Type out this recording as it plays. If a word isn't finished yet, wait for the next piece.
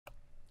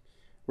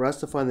We're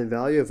asked to find the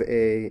value of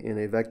a in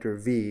a vector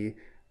v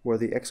where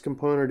the x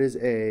component is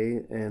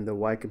a and the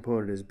y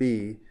component is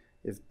b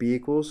if b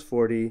equals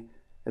 40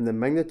 and the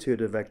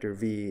magnitude of vector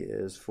v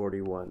is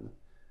 41.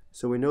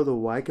 So we know the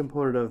y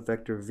component of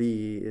vector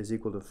v is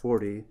equal to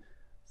 40.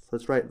 So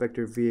let's write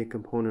vector v in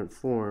component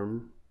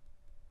form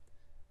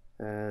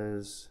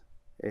as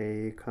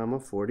a comma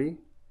 40,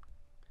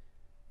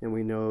 and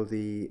we know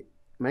the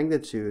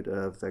magnitude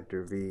of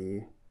vector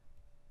v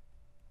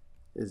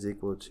is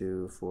equal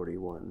to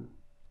 41.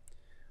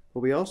 But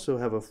we also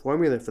have a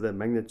formula for the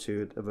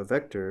magnitude of a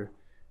vector,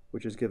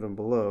 which is given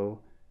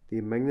below.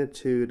 The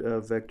magnitude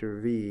of vector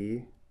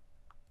v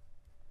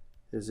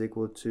is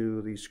equal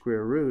to the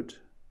square root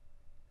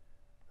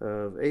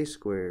of a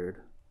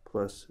squared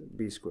plus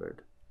b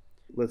squared.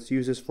 Let's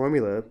use this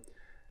formula,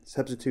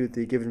 substitute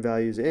the given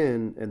values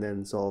in, and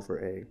then solve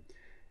for a.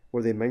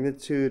 Where the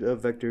magnitude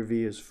of vector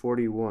v is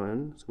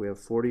 41, so we have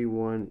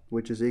 41,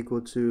 which is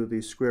equal to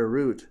the square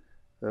root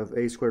of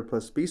a squared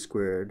plus b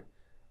squared,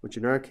 which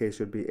in our case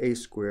would be a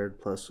squared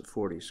plus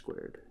 40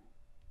 squared.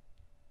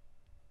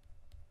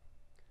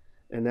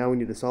 And now we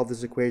need to solve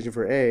this equation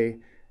for a,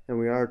 and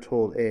we are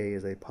told a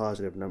is a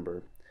positive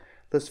number.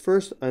 Let's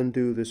first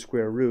undo the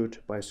square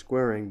root by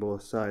squaring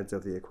both sides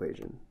of the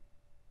equation.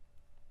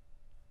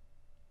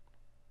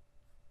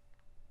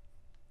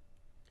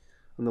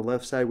 On the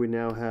left side we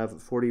now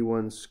have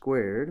 41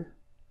 squared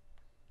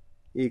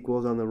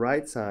equals, on the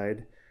right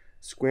side,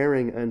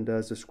 squaring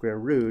undoes the square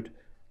root,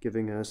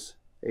 giving us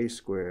a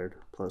squared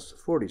plus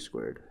 40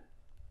 squared.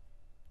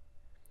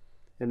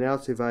 And now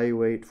let's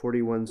evaluate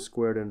 41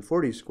 squared and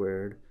 40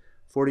 squared.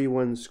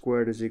 41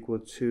 squared is equal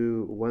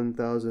to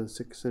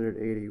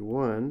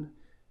 1,681,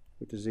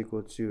 which is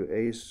equal to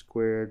a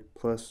squared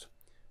plus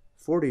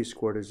 40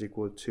 squared is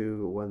equal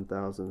to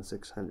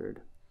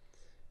 1,600.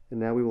 And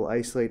now we will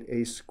isolate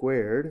a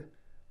squared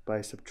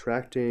by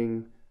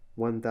subtracting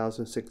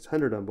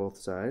 1,600 on both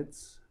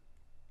sides.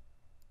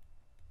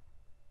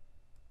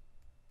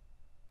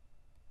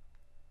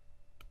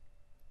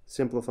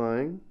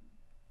 Simplifying.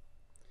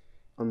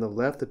 On the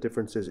left, the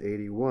difference is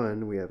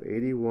 81. We have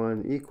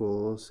 81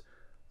 equals,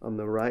 on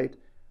the right,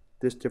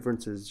 this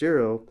difference is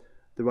 0.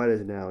 The right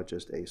is now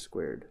just a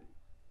squared.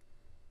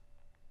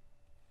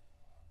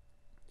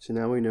 So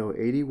now we know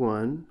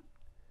 81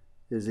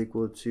 is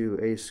equal to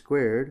a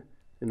squared.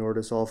 In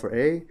order to solve for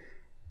a,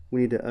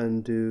 we need to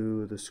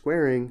undo the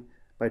squaring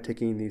by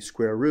taking the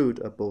square root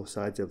of both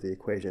sides of the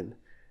equation.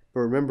 But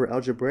remember,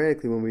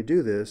 algebraically, when we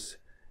do this,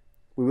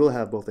 we will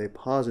have both a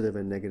positive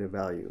and negative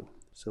value.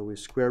 So we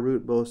square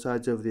root both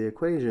sides of the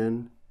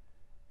equation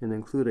and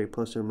include a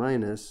plus or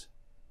minus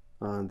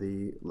on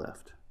the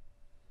left.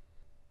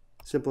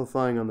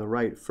 Simplifying on the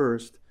right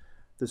first,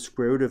 the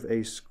square root of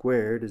a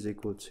squared is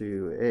equal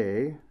to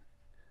a.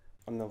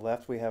 On the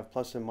left we have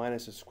plus and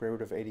minus the square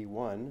root of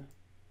 81,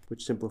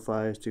 which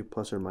simplifies to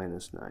plus or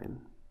minus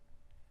 9.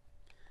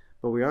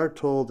 But we are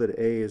told that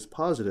a is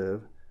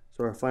positive,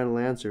 so our final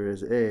answer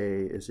is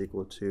a is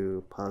equal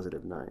to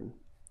positive 9.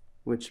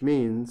 Which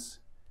means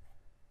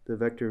the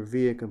vector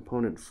v in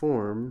component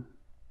form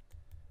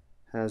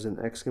has an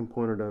x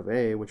component of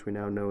a, which we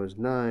now know is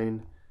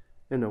 9,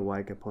 and a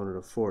y component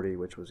of 40,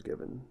 which was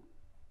given.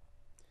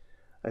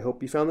 I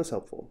hope you found this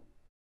helpful.